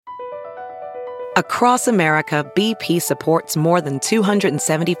Across America, BP supports more than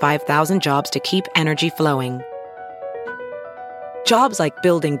 275,000 jobs to keep energy flowing. Jobs like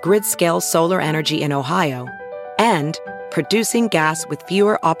building grid-scale solar energy in Ohio and producing gas with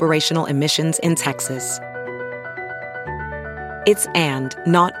fewer operational emissions in Texas. It's and,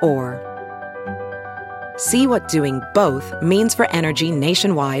 not or. See what doing both means for energy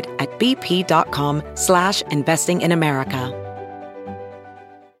nationwide at bp.com/investing in America.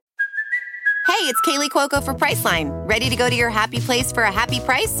 Hey, it's Kaylee Cuoco for Priceline. Ready to go to your happy place for a happy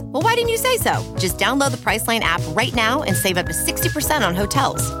price? Well, why didn't you say so? Just download the Priceline app right now and save up to 60% on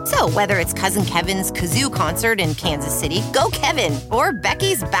hotels. So whether it's Cousin Kevin's Kazoo Concert in Kansas City, go Kevin, or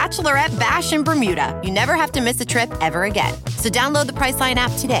Becky's Bachelorette Bash in Bermuda, you never have to miss a trip ever again. So download the Priceline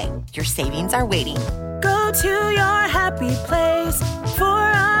app today. Your savings are waiting. Go to your happy place for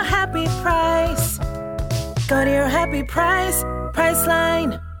a happy price. Go to your happy price,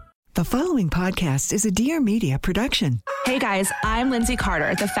 Priceline. The following podcast is a Dear Media production. Hey guys, I'm Lindsay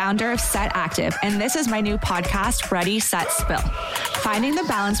Carter, the founder of Set Active, and this is my new podcast, Ready, Set, Spill. Finding the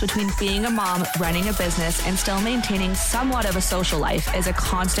balance between being a mom, running a business, and still maintaining somewhat of a social life is a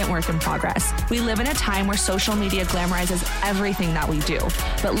constant work in progress. We live in a time where social media glamorizes everything that we do,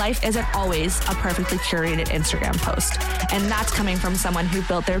 but life isn't always a perfectly curated Instagram post. And that's coming from someone who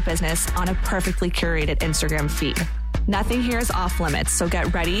built their business on a perfectly curated Instagram feed. Nothing here is off limits, so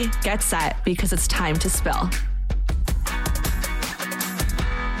get ready, get set, because it's time to spill.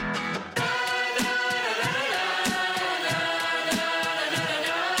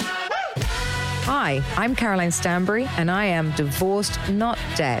 Hi, I'm Caroline Stanbury, and I am divorced, not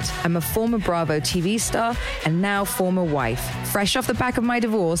dead. I'm a former Bravo TV star and now former wife. Fresh off the back of my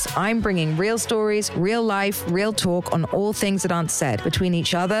divorce, I'm bringing real stories, real life, real talk on all things that aren't said between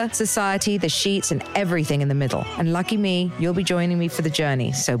each other, society, the sheets, and everything in the middle. And lucky me, you'll be joining me for the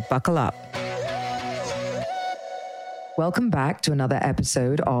journey, so buckle up. Welcome back to another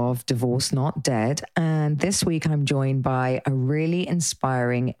episode of Divorce Not Dead. And this week I'm joined by a really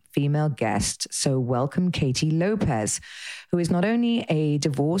inspiring female guest. So welcome Katie Lopes, who is not only a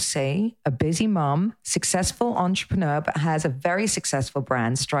divorcee, a busy mom, successful entrepreneur, but has a very successful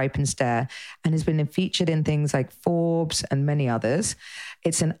brand, Stripe and Stare, and has been featured in things like Forbes and many others.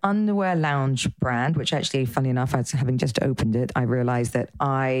 It's an underwear lounge brand, which actually, funny enough, as having just opened it, I realized that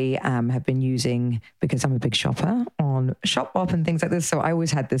I have been using, because I'm a big shopper, on Shopbop and things like this. So I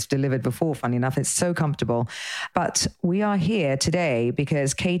always had this delivered before, funny enough. It's so comfortable. But we are here today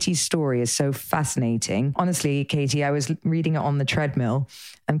because Katie's story is so fascinating. Honestly, Katie, I was reading it on the treadmill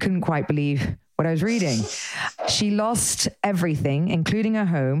and couldn't quite believe what I was reading. She lost everything, including her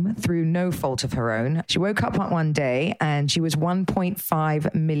home, through no fault of her own. She woke up one day and she was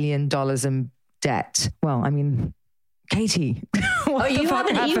 $1.5 million in debt. Well, I mean, Katie, you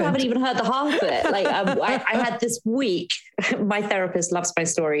haven't even heard the half of it. Like I had this week, my therapist loves my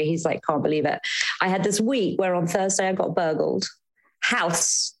story. He's like, can't believe it. I had this week where on Thursday I got burgled.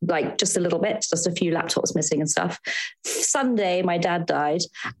 House, like just a little bit, just a few laptops missing and stuff. Sunday, my dad died.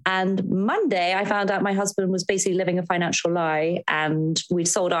 And Monday, I found out my husband was basically living a financial lie and we'd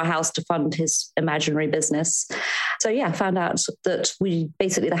sold our house to fund his imaginary business. So yeah, I found out that we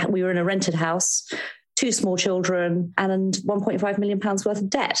were in a rented house, 2 small children and £1.5 million worth of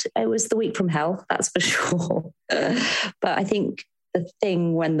debt. It was the week from hell, that's for sure. But I think the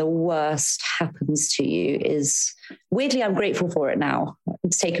thing when the worst happens to you is, weirdly, I'm grateful for it now.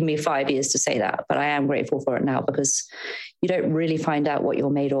 It's taken me 5 years to say that, but I am grateful for it now because you don't really find out what you're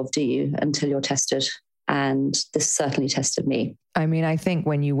made of, do you, until you're tested. And this certainly tested me. I mean, I think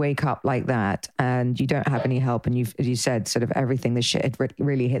when you wake up like that and you don't have any help and as you said, sort of everything, the shit had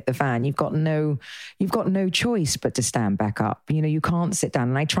really hit the fan, you've got no choice but to stand back up. You know, you can't sit down.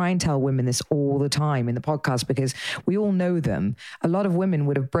 And I try and tell women this all the time in the podcast because we all know them. A lot of women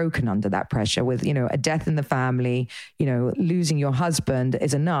would have broken under that pressure with, you know, a death in the family, you know, losing your husband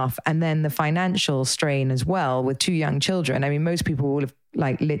is enough. And then the financial strain as well with 2 young children. I mean, most people will have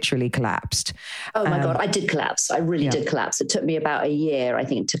like literally collapsed. Oh my God, I did collapse. I really did collapse. It took me about a year, I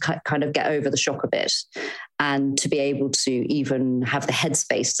think, to kind of get over the shock of it and to be able to even have the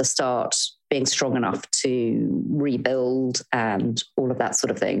headspace to start being strong enough to rebuild and all of that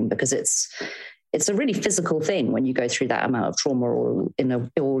sort of thing, because it's a really physical thing when you go through that amount of trauma all in a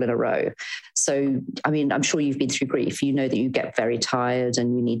row. So, I mean, I'm sure you've been through grief. You know that you get very tired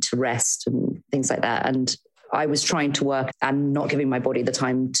and you need to rest and things like that. And I was trying to work and not giving my body the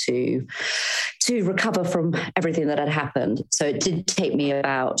time to recover from everything that had happened. So it did take me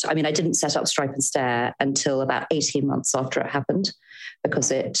I didn't set up Stripe and Stare until about 18 months after it happened,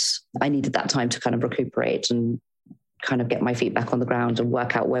 because I needed that time to kind of recuperate and kind of get my feet back on the ground and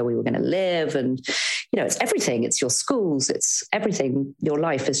work out where we were going to live. And, it's everything. It's your schools. It's everything. Your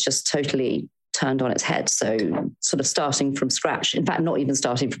life is just totally turned on its head. So sort of starting from scratch, in fact, not even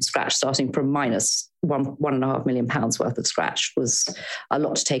starting from scratch, starting from minus £1.5 million worth of scratch was a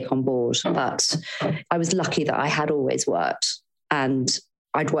lot to take on board. But I was lucky that I had always worked, and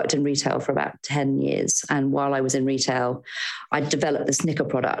I'd worked in retail for about 10 years. And while I was in retail, I'd developed this knicker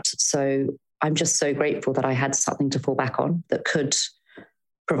product. So I'm just so grateful that I had something to fall back on that could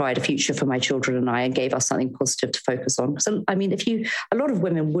provide a future for my children and I, and gave us something positive to focus on. So, I mean, a lot of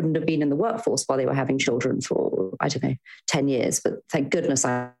women wouldn't have been in the workforce while they were having children for, 10 years, but thank goodness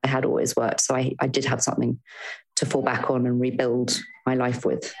I had always worked. So I did have something to fall back on and rebuild my life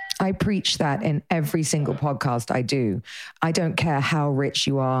with. I preach that in every single podcast I do. I don't care how rich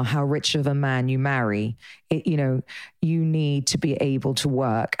you are, how rich of a man you marry. You need to be able to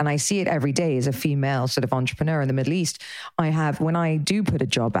work. And I see it every day as a female sort of entrepreneur in the Middle East. When I do put a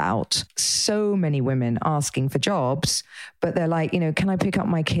job out, so many women asking for jobs, but they're like, can I pick up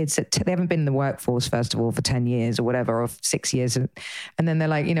my kids they haven't been in the workforce, first of all, for 10 years or whatever, or 6 years. And then they're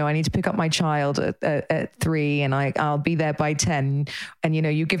like, I need to pick up my child at 3 and I'll be there by 10. And,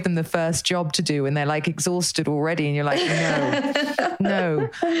 you give them the first job to do and they're like exhausted already. And you're like, no.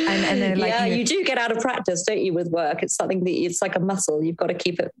 And they're like, yeah, you do get out of practice, don't you, with work? It's something that it's like a muscle. You've got to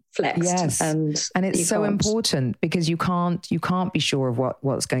keep it flexed. Yes. And it's so important because you can't be sure of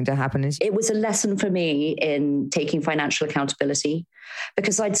what's going to happen. It was a lesson for me in taking financial accountability,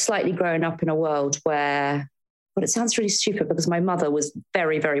 because I'd slightly grown up in a world where, but it sounds really stupid because my mother was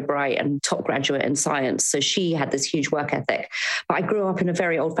very, very bright and top graduate in science. So she had this huge work ethic. But I grew up in a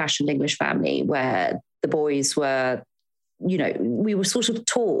very old-fashioned English family where the boys were, we were sort of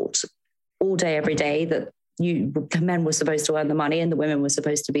taught all day, every day that the men were supposed to earn the money and the women were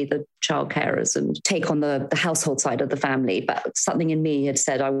supposed to be the child carers and take on the household side of the family. But something in me had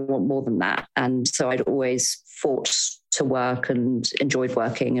said, I want more than that. And so I'd always fought to work and enjoyed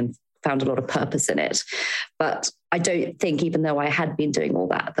working and found a lot of purpose in it. But I don't think, even though I had been doing all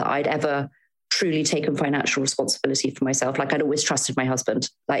that I'd ever truly taken financial responsibility for myself. Like, I'd always trusted my husband.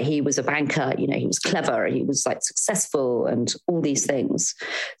 Like, he was a banker, he was clever, he was like successful and all these things.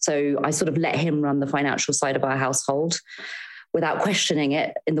 So I sort of let him run the financial side of our household without questioning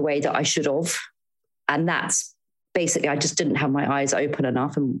it in the way that I should have. And that's basically, I just didn't have my eyes open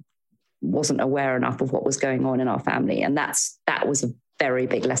enough and wasn't aware enough of what was going on in our family. And that was a very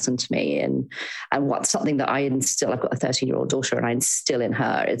big lesson to me. And what's something that I instill, I've got a 13-year-old daughter and I instill in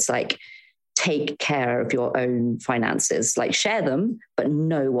her. It's like, take care of your own finances, like share them, but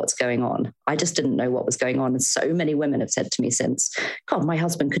know what's going on. I just didn't know what was going on. And so many women have said to me since, God, my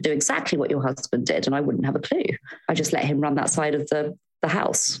husband could do exactly what your husband did. And I wouldn't have a clue. I just let him run that side of the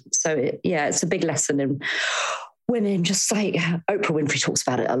house. So it's a big lesson in women, just like Oprah Winfrey talks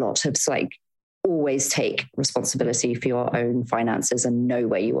about it a lot. It's like, always take responsibility for your own finances and know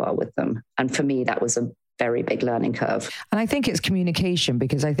where you are with them. And for me, that was a very big learning curve. And I think it's communication,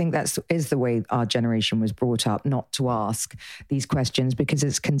 because I think that is the way our generation was brought up, not to ask these questions because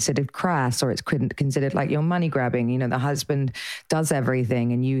it's considered crass, or it's considered like you're money grabbing. The husband does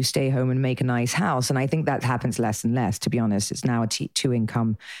everything and you stay home and make a nice house. And I think that happens less and less, to be honest. It's now a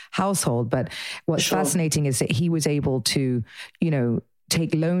 2-income household. But what's fascinating is that he was able to,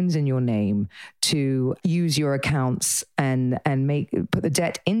 take loans in your name, to use your accounts and put the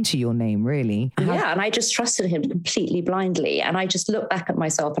debt into your name, really. Yeah, and I just trusted him completely blindly. And I just look back at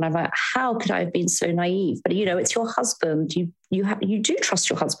myself and I'm like, how could I have been so naive? But it's your husband. You do trust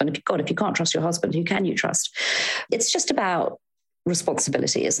your husband. If you can't trust your husband, who can you trust? It's just about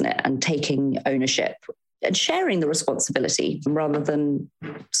responsibility, isn't it? And taking ownership and sharing the responsibility rather than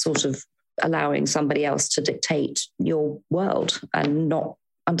sort of allowing somebody else to dictate your world and not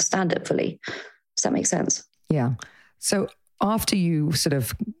understand it fully. Does that make sense? Yeah. So after you sort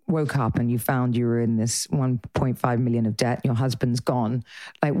of woke up and you found you were in this 1.5 million of debt, your husband's gone,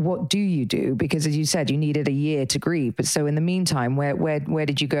 like, what do you do? Because as you said, you needed a year to grieve. But so in the meantime, where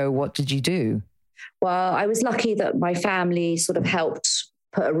did you go? What did you do? Well, I was lucky that my family sort of helped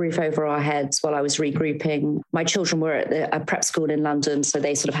put a roof over our heads while I was regrouping. My children were at a prep school in London, so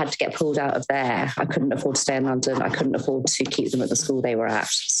they sort of had to get pulled out of there. I couldn't afford to stay in London. I couldn't afford to keep them at the school they were at.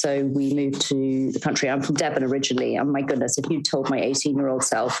 So we moved to the country. I'm from Devon originally. And my goodness, if you told my 18-year-old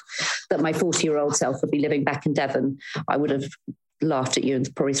self that my 40-year-old self would be living back in Devon, I would have laughed at you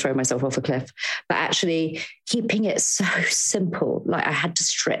and probably thrown myself off a cliff. But actually keeping it so simple, like I had to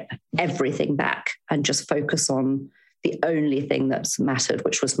strip everything back and just focus on the only thing that's mattered,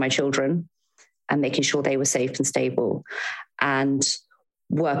 which was my children and making sure they were safe and stable, and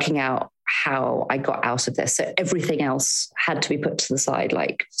working out how I got out of this. So everything else had to be put to the side,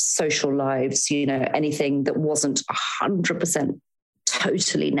 like social lives, anything that wasn't 100%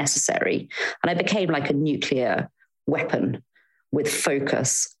 totally necessary. And I became like a nuclear weapon with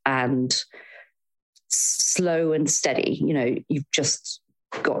focus and slow and steady. You've just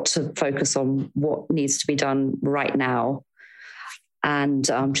got to focus on what needs to be done right now and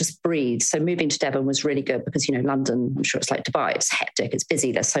just breathe. So moving to Devon was really good because, London, I'm sure it's like Dubai, it's hectic, it's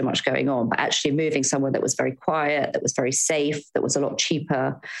busy, there's so much going on. But actually moving somewhere that was very quiet, that was very safe, that was a lot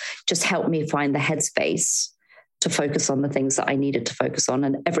cheaper, just helped me find the headspace to focus on the things that I needed to focus on,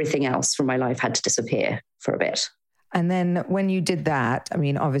 and everything else from my life had to disappear for a bit. And then when you did that, I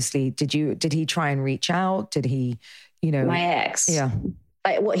mean, obviously, did he try and reach out? Did he, My ex? Yeah.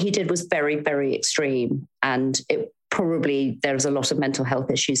 What he did was very, very extreme. And there was a lot of mental health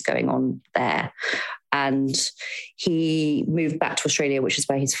issues going on there. And he moved back to Australia, which is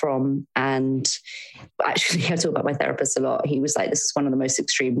where he's from. And actually, I talk about my therapist a lot. He was like, this is one of the most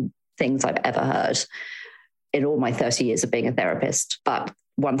extreme things I've ever heard in all my 30 years of being a therapist. But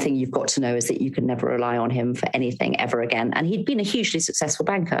one thing you've got to know is that you can never rely on him for anything ever again. And he'd been a hugely successful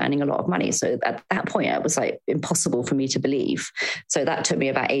banker, earning a lot of money. So at that point, it was like impossible for me to believe. So that took me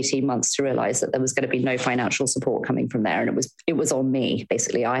about 18 months to realize that there was going to be no financial support coming from there. And it was on me.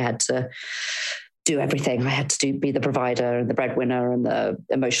 Basically, I had to do everything. I had to be the provider and the breadwinner and the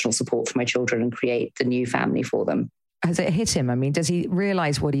emotional support for my children and create the new family for them. Has it hit him? I mean, does he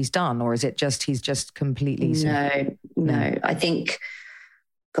realize what he's done, or is it just he's just completely... No. I think...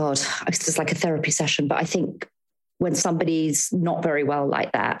 God, it's like a therapy session, but I think when somebody's not very well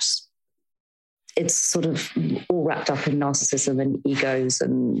like that, it's sort of all wrapped up in narcissism and egos,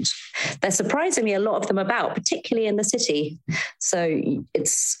 and they're surprisingly a lot of them about, particularly in the city. So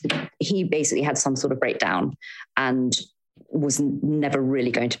he basically had some sort of breakdown and was never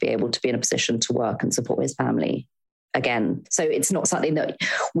really going to be able to be in a position to work and support his family again. So it's not something that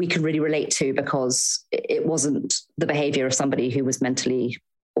we can really relate to because it wasn't the behavior of somebody who was mentally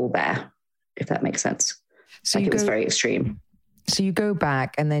all there, if that makes sense. So it was very extreme. So you go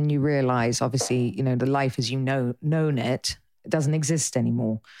back and then you realize, obviously, the life as known it doesn't exist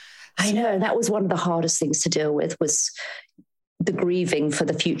anymore. I know. That was one of the hardest things to deal with, was the grieving for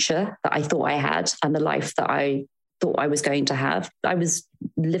the future that I thought I had and the life that I thought I was going to have. I was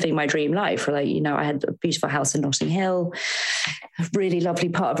living my dream life. I had a beautiful house in Notting Hill, a really lovely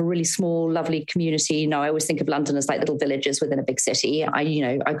part of a really small, lovely community. I always think of London as like little villages within a big city. I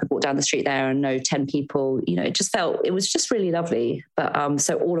could walk down the street there and know 10 people. It was just really lovely. But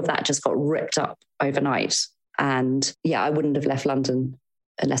so all of that just got ripped up overnight. And I wouldn't have left London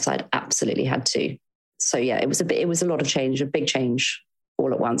unless I'd absolutely had to. So it was a lot of change, a big change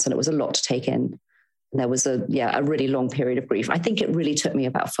all at once. And it was a lot to take in. There was a really long period of grief. I think it really took me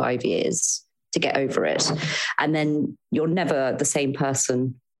about 5 years to get over it. And then you're never the same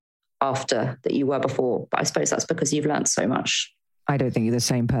person after that you were before. But I suppose that's because you've learned so much. I don't think you're the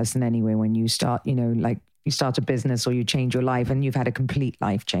same person anyway when you start, you start a business or you change your life and you've had a complete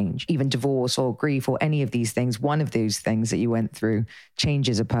life change. Even divorce or grief or any of these things, one of those things that you went through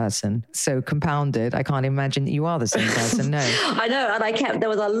changes a person. So compounded, I can't imagine that you are the same person, no. I know, and there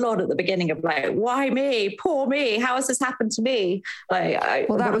was a lot at the beginning of like, why me? Poor me. How has this happened to me?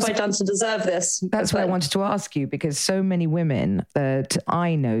 What have I done to deserve this? That's what I wanted to ask you, because so many women that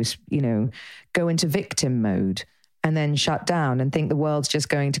I know, go into victim mode and then shut down and think the world's just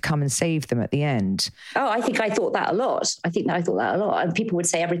going to come and save them at the end. Oh, I think I thought that a lot. And people would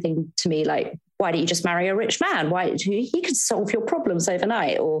say everything to me like, why don't you just marry a rich man? He could solve your problems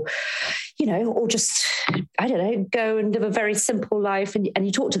overnight, or just, I don't know, go and live a very simple life. And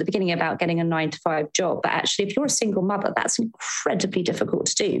you talked at the beginning about getting a 9-to-5 job, but actually if you're a single mother, that's incredibly difficult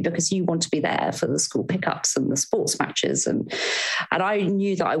to do because you want to be there for the school pickups and the sports matches. And I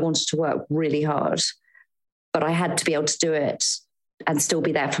knew that I wanted to work really hard, but I had to be able to do it and still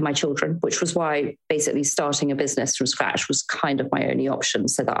be there for my children, which was why basically starting a business from scratch was kind of my only option,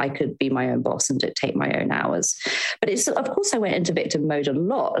 so that I could be my own boss and dictate my own hours. But of course I went into victim mode a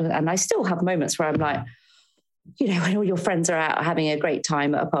lot. And I still have moments where I'm like, when all your friends are out having a great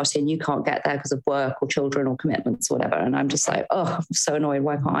time at a party and you can't get there because of work or children or commitments or whatever. And I'm just like, oh, I'm so annoyed.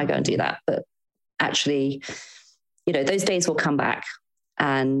 Why can't I go and do that? But actually, those days will come back,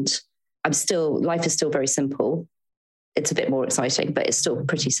 and life is still very simple. It's a bit more exciting, but it's still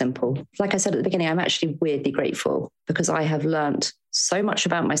pretty simple. Like I said at the beginning, I'm actually weirdly grateful because I have learned so much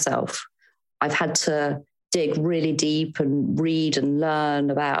about myself. I've had to dig really deep and read and learn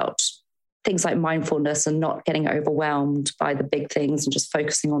about things like mindfulness and not getting overwhelmed by the big things and just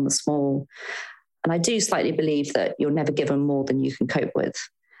focusing on the small. And I do slightly believe that you're never given more than you can cope with.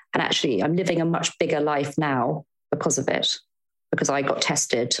 And actually, I'm living a much bigger life now because of it, because I got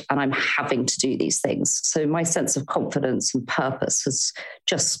tested and I'm having to do these things. So my sense of confidence and purpose has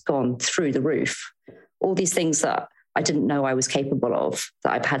just gone through the roof. All these things that I didn't know I was capable of,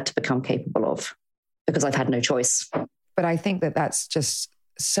 that I've had to become capable of because I've had no choice. But I think that that's just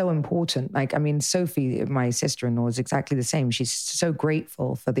so important. Like, I mean, Sophie, my sister-in-law, is exactly the same. She's so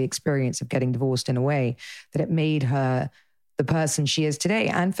grateful for the experience of getting divorced in a way that it made her the person she is today.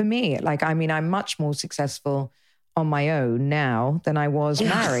 And for me, like, I mean, I'm much more successful on my own now than I was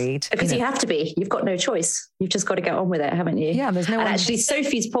married. Because you have to be. You've got no choice. You've just got to get on with it, haven't you? Yeah, there's no and one... Actually,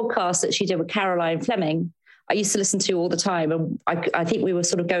 Sophie's podcast that she did with Caroline Fleming, I used to listen to all the time. And I think we were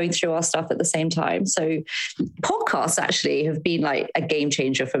sort of going through our stuff at the same time. So podcasts actually have been like a game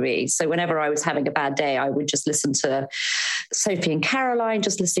changer for me. So whenever I was having a bad day, I would just listen to Sophie and Caroline,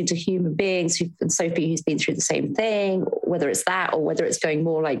 just listening to human beings, and Sophie who's been through the same thing, whether it's that or whether it's going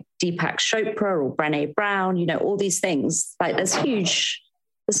more like Deepak Chopra or Brené Brown, you know, all these things. Like there's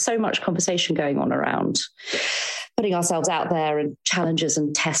so much conversation going on around putting ourselves out there and challenges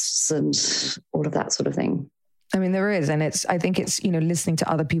and tests and all of that sort of thing. I mean, there is. And I think it's, you know, listening to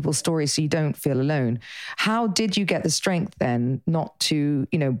other people's stories so you don't feel alone. How did you get the strength then not to,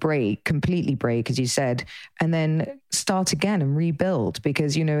 you know, completely break, as you said, and then start again and rebuild?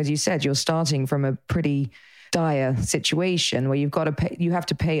 Because, you know, as you said, you're starting from a pretty dire situation where you have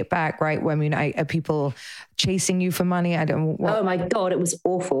to pay it back, right? Well, I mean, are people chasing you for money? Oh my God, it was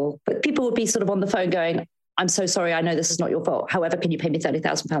awful. But people would be sort of on the phone going, I'm so sorry, I know this is not your fault. However, can you pay me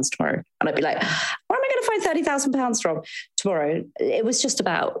 £30,000 tomorrow? And I'd be like, where am I going to find £30,000 from tomorrow? It was just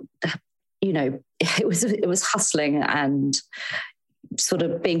about, you know, it was hustling and sort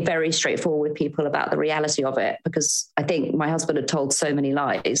of being very straightforward with people about the reality of it, because I think my husband had told so many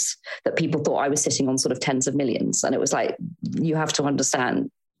lies that people thought I was sitting on sort of tens of millions. And it was like, you have to understand,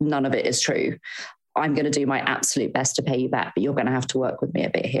 none of it is true. I'm going to do my absolute best to pay you back, but you're going to have to work with me a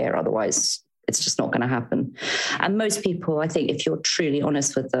bit here. Otherwise, it's just not going to happen. And most people, I think, if you're truly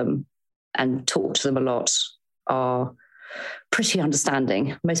honest with them and talk to them a lot, are pretty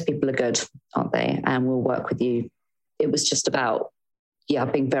understanding. Most people are good, aren't they? And will work with you. It was just about,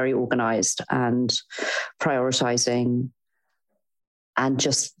 being very organized and prioritizing and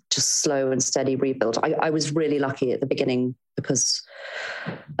just slow and steady rebuild. I was really lucky at the beginning because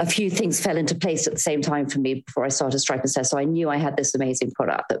a few things fell into place at the same time for me before I started Stripe and Stare. So I knew I had this amazing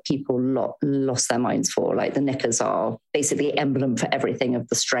product that people lost their minds for. Like the knickers are basically emblem for everything of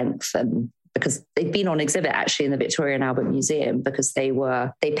the strength, and because they've been on exhibit actually in the Victoria and Albert Museum because they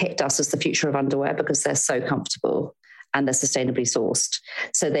picked us as the future of underwear because they're so comfortable and they're sustainably sourced.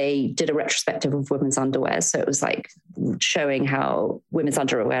 So they did a retrospective of women's underwear. So it was like showing how women's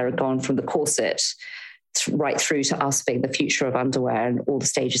underwear had gone from the corset right through to us being the future of underwear and all the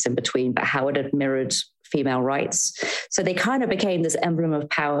stages in between, but how it had mirrored female rights. So they kind of became this emblem of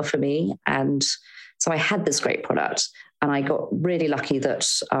power for me. And so I had this great product. And I got really lucky that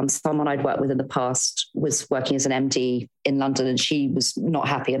someone I'd worked with in the past was working as an MD in London, and she was not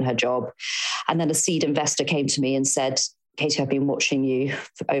happy in her job. And then a seed investor came to me and said, Katie, I've been watching you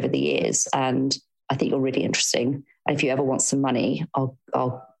over the years, and I think you're really interesting. And if you ever want some money, I'll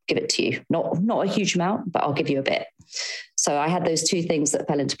give it to you. Not a huge amount, but I'll give you a bit. So I had those two things that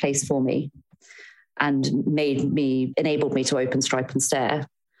fell into place for me and enabled me to open Stripe and Stare.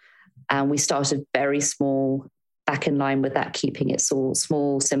 And we started very small, back in line with that, keeping it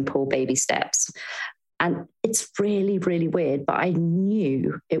small, simple, baby steps. And it's really, really weird, but I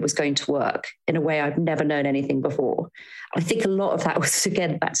knew it was going to work in a way I've never known anything before. I think a lot of that was,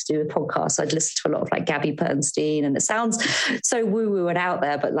 again, back to do with podcasts. I'd listened to a lot of like Gabby Bernstein, and it sounds so woo-woo and out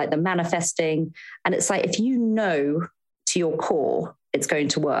there, but like the manifesting. And it's like, if you know to your core it's going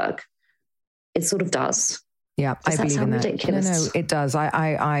to work, it sort of does. Yeah, I believe in that. Ridiculous? No, it does.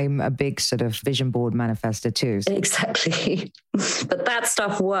 I'm a big sort of vision board manifester too. Exactly. But that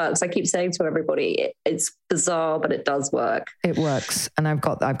stuff works. I keep saying to everybody, it's bizarre, but it does work. It works. And I've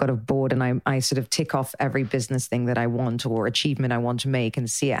got a board, and I sort of tick off every business thing that I want or achievement I want to make and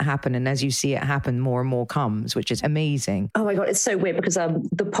see it happen. And as you see it happen, more and more comes, which is amazing. Oh my God, it's so weird because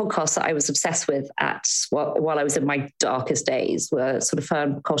the podcasts that I was obsessed with while I was in my darkest days were sort of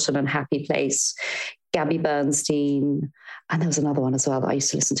Fern Cotton and Happy Place, Gabby Bernstein, and there was another one as well that I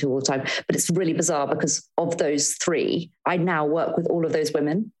used to listen to all the time. But it's really bizarre because of those three, I now work with all of those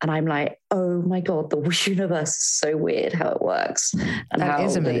women, and I'm like, oh my God, the universe is so weird how it works, and that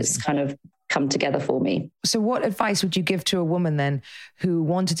is amazing. It's kind of come together for me. So what advice would you give to a woman then who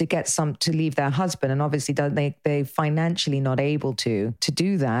wanted to get to leave their husband, and obviously they financially not able to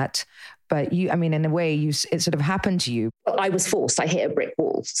do that, But you, I mean, in a way, it sort of happened to you. I was forced. I hit a brick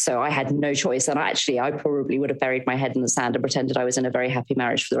wall. So I had no choice. And I probably would have buried my head in the sand and pretended I was in a very happy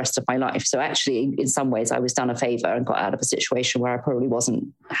marriage for the rest of my life. So actually, in some ways, I was done a favor and got out of a situation where I probably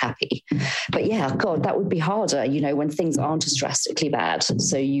wasn't happy. But yeah, God, that would be harder, when things aren't as drastically bad.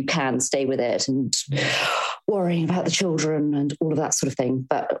 So you can stay with it and worrying about the children and all of that sort of thing.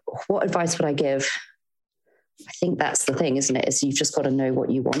 But what advice would I give? I think that's the thing, isn't it? Is you've just got to know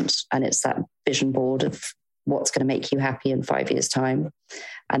what you want. And it's that vision board of what's going to make you happy in 5 years' time.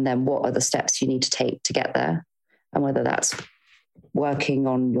 And then what are the steps you need to take to get there? And whether that's working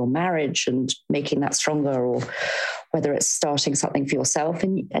on your marriage and making that stronger, or whether it's starting something for yourself.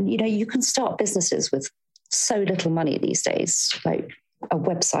 And you can start businesses with so little money these days. Like a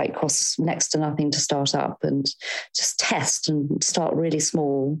website costs next to nothing to start up, and just test and start really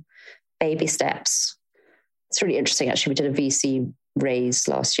small, baby steps. It's really interesting, actually. We did a VC raise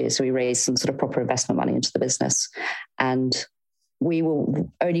last year. So we raised some sort of proper investment money into the business. And we will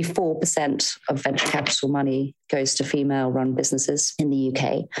only 4% of venture capital money goes to female-run businesses in the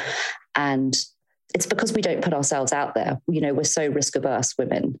UK. And it's because we don't put ourselves out there. We're so risk-averse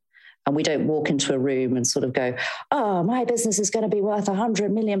women. And we don't walk into a room and sort of go, oh, my business is going to be worth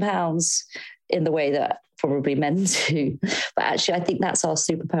 £100 million in the way that probably men do. But actually, I think that's our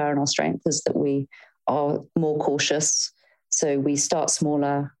superpower and our strength, is that we are more cautious. So we start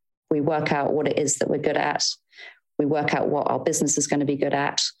smaller. We work out what it is that we're good at. We work out what our business is going to be good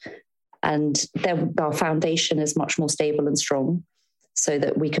at. And then our foundation is much more stable and strong, so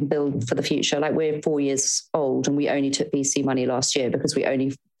that we can build for the future. Like, we're 4 years old and we only took VC money last year because we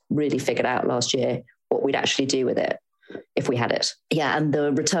only really figured out last year what we'd actually do with it if we had it. Yeah, and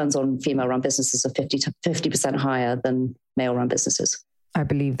the returns on female-run businesses are 50% higher than male-run businesses. I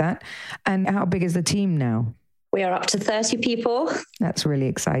believe that. And how big is the team now? We are up to 30 people. That's really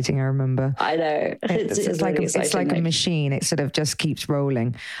exciting. I remember. I know. It's like a machine. It sort of just keeps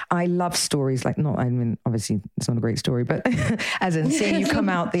rolling. I love stories obviously it's not a great story, but as in seeing you come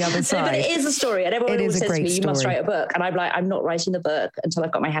out the other side. No, but it is a story. And everyone always says to me, you must write a book. And I'm like, I'm not writing the book until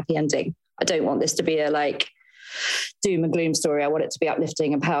I've got my happy ending. I don't want this to be a doom and gloom story. I want it to be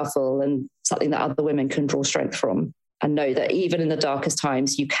uplifting and powerful and something that other women can draw strength from, and know that even in the darkest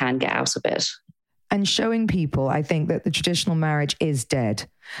times, you can get out of it. And showing people, I think, that the traditional marriage is dead.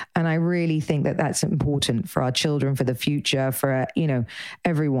 And I really think that that's important for our children, for the future, for,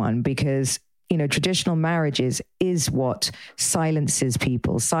 everyone, because, traditional marriages is what silences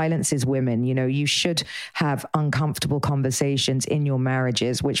people, silences women. You should have uncomfortable conversations in your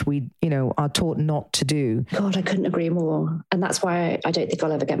marriages, which we, are taught not to do. God, I couldn't agree more. And that's why I don't think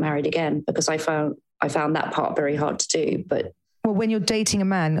I'll ever get married again, because I found that part very hard to do. But well, when you're dating a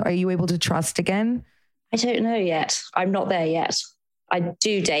man, are you able to trust again? I don't know yet. I'm not there yet. I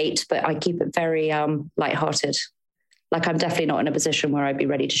do date, but I keep it very lighthearted. Like, I'm definitely not in a position where I'd be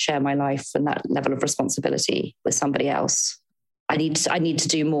ready to share my life and that level of responsibility with somebody else. I need to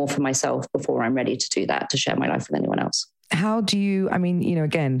do more for myself before I'm ready to do that, to share my life with anyone else. How do you,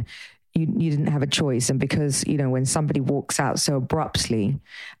 again, you didn't have a choice. And because, when somebody walks out so abruptly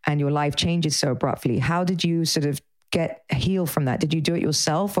and your life changes so abruptly, how did you sort of heal from that? Did you do it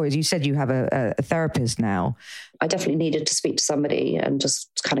yourself? Or as you said, you have a therapist now? I definitely needed to speak to somebody and just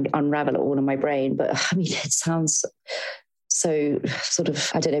kind of unravel it all in my brain. But it sounds so sort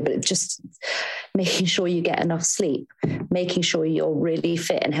of, I don't know, but just making sure you get enough sleep, making sure you're really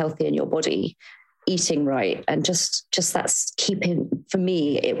fit and healthy in your body, eating right. And just that's for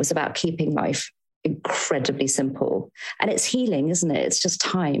me, it was about keeping life incredibly simple. And it's healing, isn't it? It's just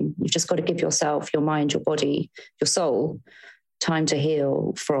time. You've just got to give yourself, your mind, your body, your soul, time to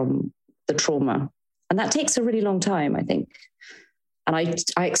heal from the trauma. And that takes a really long time, I think. And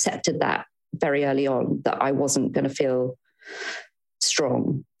I accepted that very early on, that I wasn't going to feel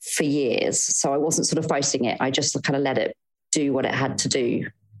strong for years. So I wasn't sort of fighting it. I just kind of let it do what it had to do.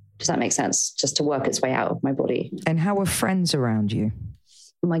 Does that make sense? Just to work its way out of my body. And how were friends around you?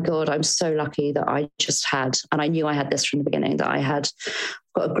 Oh my God, I'm so lucky that I just had, and I knew I had this from the beginning, that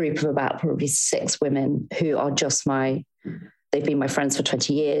got a group of about probably 6 women who are just they've been my friends for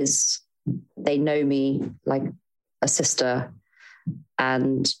 20 years. They know me like a sister,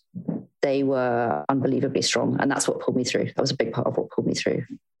 and they were unbelievably strong. And that's what pulled me through. That was a big part of what pulled me through,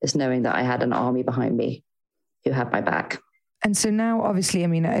 is knowing that I had an army behind me who had my back. And so now, obviously, I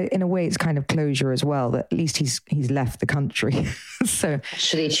mean, in a way, it's kind of closure as well, that at least he's left the country. So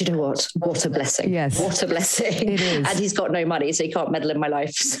actually, do you know what? What a blessing. Yes. What a blessing. It is. And he's got no money, so he can't meddle in my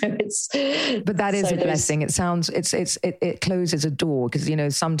life. So but that is a blessing. It sounds, it closes a door because, you know,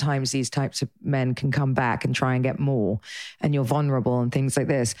 sometimes these types of men can come back and try and get more and you're vulnerable and things like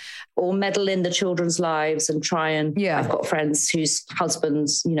this. Or meddle in the children's lives and try and, I've got friends whose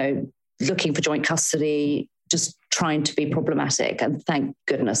husbands, you know, looking for joint custody, just trying to be problematic. And thank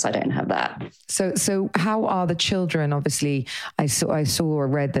goodness I don't have that. So how are the children? Obviously, I saw or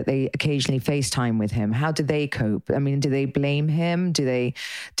read that they occasionally FaceTime with him. How do they cope? I mean, do they blame him? Do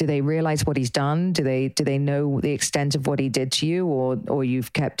they realize what he's done? Do they know the extent of what he did to you, or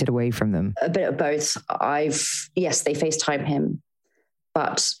you've kept it away from them? A bit of both. Yes, they FaceTime him,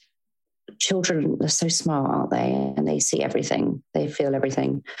 but children are so smart, aren't they? And they see everything. They feel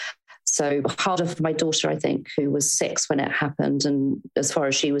everything. So harder for my daughter, I think, who was 6 when it happened. And as far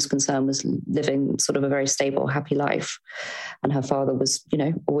as she was concerned, was living sort of a very stable, happy life. And her father was, you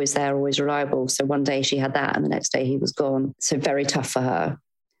know, always there, always reliable. So one day she had that and the next day he was gone. So very tough for her.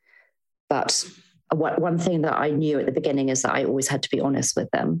 But one thing that I knew at the beginning is that I always had to be honest with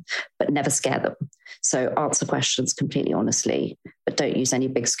them, but never scare them. So answer questions completely honestly, but don't use any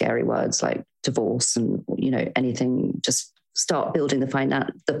big scary words like divorce and, you know, anything. Just start building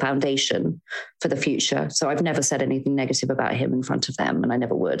the foundation for the future. So I've never said anything negative about him in front of them, and I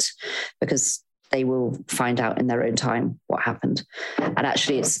never would, because they will find out in their own time what happened. And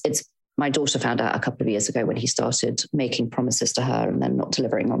actually it's my daughter found out a couple of years ago when he started making promises to her and then not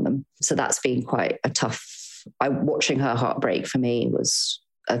delivering on them. So that's been quite a tough, watching her heartbreak for me was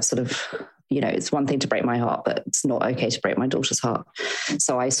a sort of, you know, it's one thing to break my heart, but it's not okay to break my daughter's heart.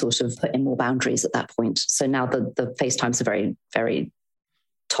 So I sort of put in more boundaries at that point. So now the FaceTimes are very, very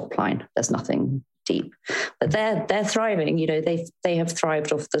top line. There's nothing deep, but they're thriving. You know, they have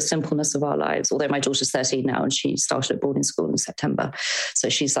thrived off the simpleness of our lives. Although my daughter's 13 now and she started at boarding school in September, so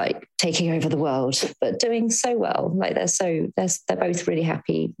she's like taking over the world, but doing so well. Like they're both really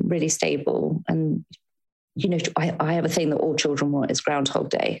happy, really stable, and you know, I have a thing that all children want is Groundhog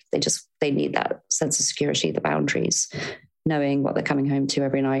Day. They need that sense of security, the boundaries, knowing what they're coming home to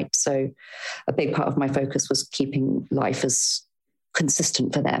every night. So a big part of my focus was keeping life as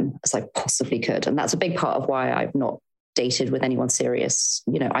consistent for them as I possibly could. And that's a big part of why I've not dated with anyone serious.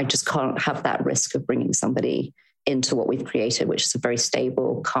 You know, I just can't have that risk of bringing somebody into what we've created, which is a very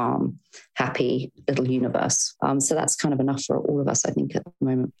stable, calm, happy little universe. So that's kind of enough for all of us, I think, at the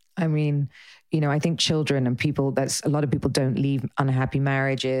moment. I mean, you know, I think children and people, a lot of people don't leave unhappy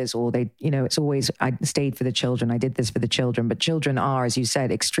marriages, or they, you know, it's always, I stayed for the children. I did this for the children, but children are, as you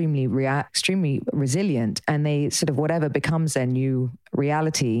said, extremely resilient, and they sort of, whatever becomes their new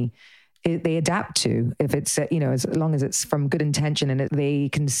reality, they adapt to. If it's, you know, as long as it's from good intention and they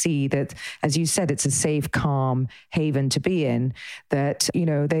can see that, as you said, it's a safe, calm haven to be in, that, you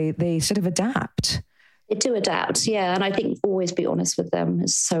know, they sort of adapt. They do adapt, yeah. And I think always be honest with them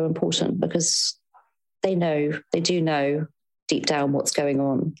is so important, because they do know deep down what's going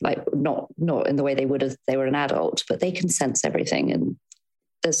on. Like not in the way they would if they were an adult, but they can sense everything. And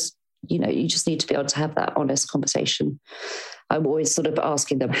there's, you know, you just need to be able to have that honest conversation. I'm always sort of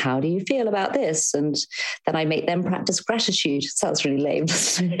asking them, how do you feel about this? And then I make them practice gratitude. It sounds really lame,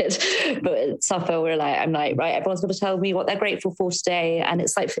 doesn't it? But at supper, I'm like, right, everyone's got to tell me what they're grateful for today. And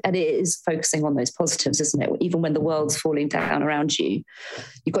it's like, and it is focusing on those positives, isn't it? Even when the world's falling down around you,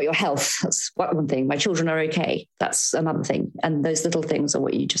 you've got your health. That's one thing. My children are okay. That's another thing. And those little things are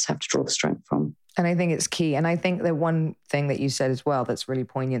what you just have to draw the strength from. And I think it's key. And I think the one thing that you said as well that's really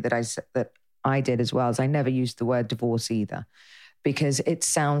poignant that I did as well is I never used the word divorce either, because it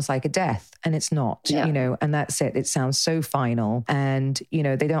sounds like a death, and it's not, you know, and that's it. It sounds so final, and, you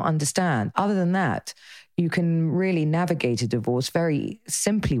know, they don't understand. Other than that, you can really navigate a divorce very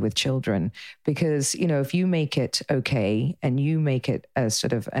simply with children, because, you know, if you make it okay and you make it a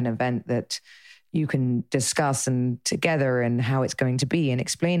sort of an event that you can discuss and together and how it's going to be and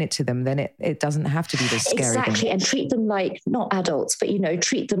explain it to them, then it doesn't have to be this scary thing. Exactly. And treat them like not adults, but, you know,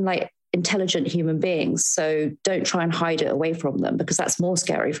 treat them like intelligent human beings. So don't try and hide it away from them, because that's more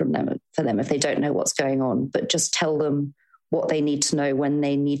scary for them if they don't know what's going on. But just tell them what they need to know when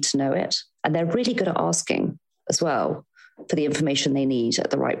they need to know it. And they're really good at asking as well for the information they need at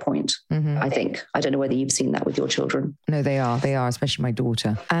the right point. Mm-hmm. I think. I don't know whether you've seen that with your children. No, they are, especially my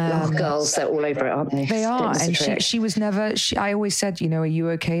daughter. Girls, they're all over it, aren't they? They are. And she was never, I always said, you know, are you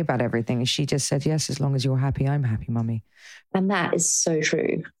okay about everything? And she just said, yes, as long as you're happy, I'm happy, mummy. And that is so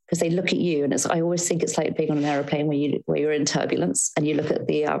true, because they look at you, and I always think it's like being on an aeroplane where you're in turbulence and you look at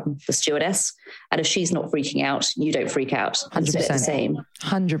the stewardess, and if she's not freaking out, you don't freak out. 100%. It's a bit the same.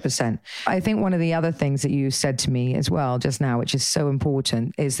 100%. I think one of the other things that you said to me as well just now, which is so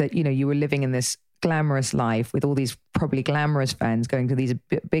important, is that, you know, you were living in this glamorous life with all these probably glamorous friends, going to these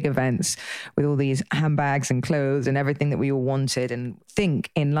big events with all these handbags and clothes and everything that we all wanted and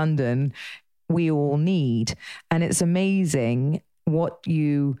think in London we all need. And it's amazing what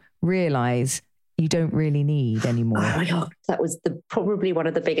you realize you don't really need anymore. Oh my God. That was probably one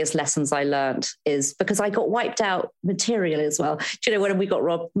of the biggest lessons I learned, is because I got wiped out materially as well. Do you know, when we got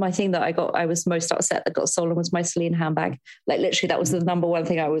robbed, my thing that I was most upset that got stolen was my Celine handbag. Like literally that was the number one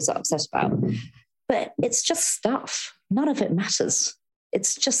thing I was upset about. But it's just stuff. None of it matters.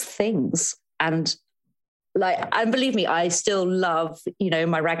 It's just things. And believe me, I still love, you know,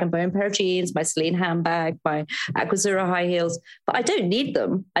 my rag and bone pair of jeans, my Celine handbag, my Aquazzura high heels, but I don't need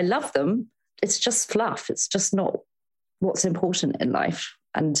them. I love them. It's just fluff. It's just not what's important in life.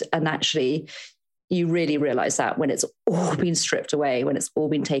 And actually, you really realize that when it's all been stripped away, when it's all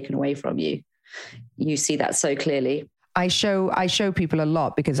been taken away from you, you see that so clearly. I show people a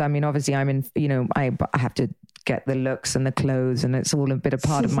lot because, I mean, obviously I'm in, you know, I have to get the looks and the clothes, and it's all a bit of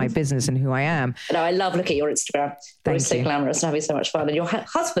part of my business and who I am. No, I love looking at your Instagram. It's so glamorous and having so much fun. And your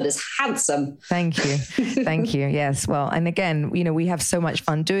husband is handsome. Thank you. Thank you. Yes. Well, and again, you know, we have so much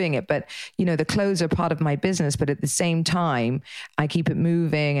fun doing it, but, you know, the clothes are part of my business, but at the same time, I keep it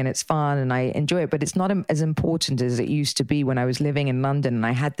moving and it's fun and I enjoy it, but it's not as important as it used to be when I was living in London and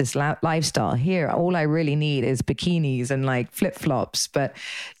I had this lifestyle. Here, all I really need is bikinis and like flip-flops, but,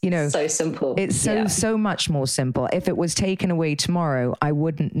 you know, so simple. It's so much more simple. If it was taken away tomorrow, I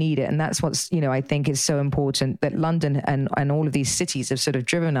wouldn't need it. And that's what's, you know, I think is so important, that London and all of these cities have sort of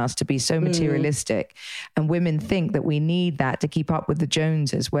driven us to be so materialistic. And women think that we need that to keep up with the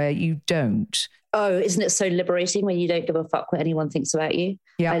Joneses, where you don't. Oh, isn't it so liberating when you don't give a fuck what anyone thinks about you?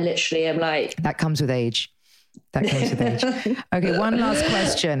 Yeah. I literally am like... That comes with age. That comes with age. Okay, one last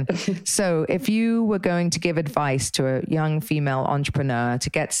question. So if you were going to give advice to a young female entrepreneur to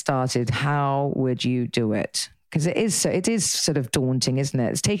get started, how would you do it? Because it is sort of daunting, isn't it?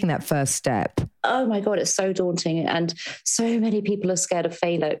 It's taking that first step. Oh my God, it's so daunting. And so many people are scared of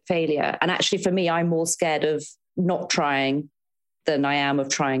failure. And actually for me, I'm more scared of not trying than I am of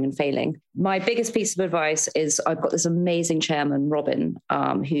trying and failing. My biggest piece of advice is I've got this amazing chairman, Robin,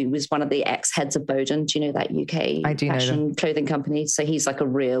 who was one of the ex-heads of Boden. Do you know that UK fashion clothing company? So he's like a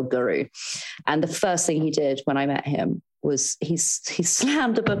real guru. And the first thing he did when I met him was he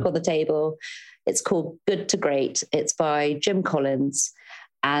slammed a book on the table. It's called Good to Great. It's by Jim Collins.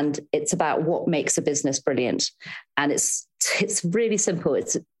 And it's about what makes a business brilliant. And it's really simple.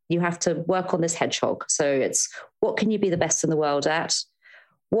 You have to work on this hedgehog. So it's, what can you be the best in the world at?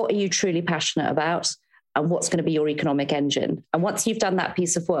 What are you truly passionate about? And what's going to be your economic engine? And once you've done that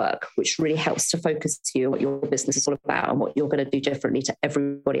piece of work, which really helps to focus you on what your business is all about and what you're going to do differently to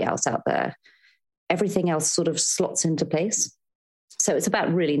everybody else out there, everything else sort of slots into place. So it's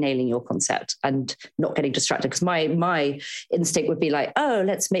about really nailing your concept and not getting distracted. Because my instinct would be like, oh,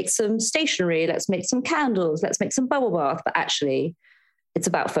 let's make some stationery, let's make some candles, let's make some bubble bath. But actually, it's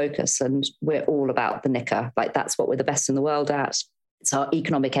about focus, and we're all about the knicker. Like that's what we're the best in the world at. It's our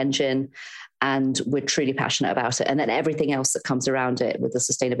economic engine, and we're truly passionate about it. And then everything else that comes around it, with the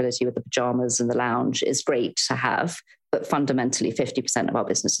sustainability, with the pajamas and the lounge, is great to have. But fundamentally, 50% of our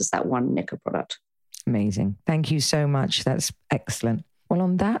business is that one knicker product. Amazing. Thank you so much. That's excellent. Well,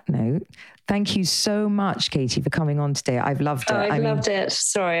 on that note, thank you so much, Katie, for coming on today. I've loved it. I've loved it.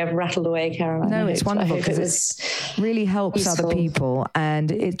 Sorry, I've rattled away, Caroline. No, it's wonderful because it really helps useful. Other people.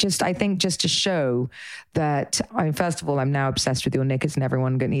 And it just, I think just to show that, I mean, first of all, I'm now obsessed with your knickers and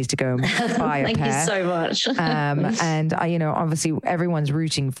everyone needs to go and buy a pair. Thank you so much. And I, you know, obviously everyone's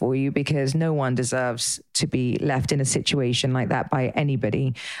rooting for you because no one deserves to be left in a situation like that by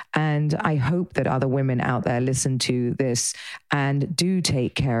anybody. And I hope that other women out there listen to this and do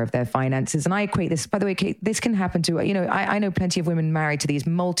take care of their finances. And I equate this, by the way, Kate, this can happen to, you know, I know plenty of women married to these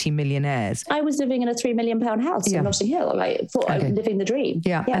multi-millionaires. I was living in a £3 million house in Notting Hill, like living the dream.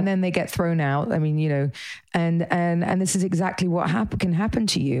 Yeah. And then they get thrown out. I mean, you know, and this is exactly what can happen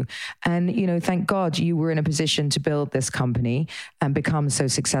to you. And, you know, thank God you were in a position to build this company and become so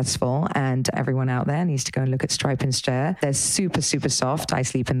successful. And everyone out there needs to go and look at Stripe and Stare. They're super, super soft. I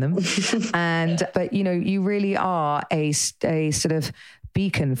sleep in them. But, you know, you really are a sort of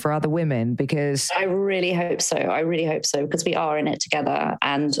beacon for other women, because I really hope so. Because we are in it together,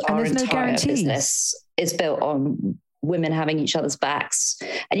 and our entire business is built on women having each other's backs.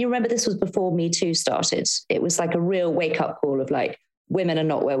 And you remember this was before Me Too started. It was like a real wake up call of like, women are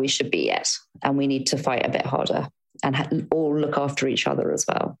not where we should be yet. And we need to fight a bit harder and all look after each other as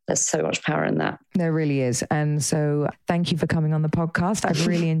well. There's so much power in that. There really is. And so thank you for coming on the podcast. I've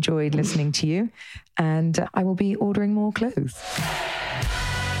really enjoyed listening to you, and I will be ordering more clothes.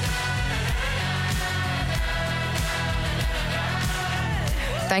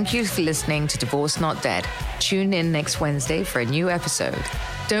 Thank you for listening to Divorce Not Dead. Tune in next Wednesday for a new episode.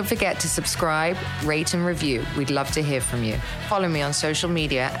 Don't forget to subscribe, rate and review. We'd love to hear from you. Follow me on social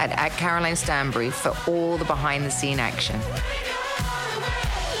media at Caroline Stanbury for all the behind the scene action.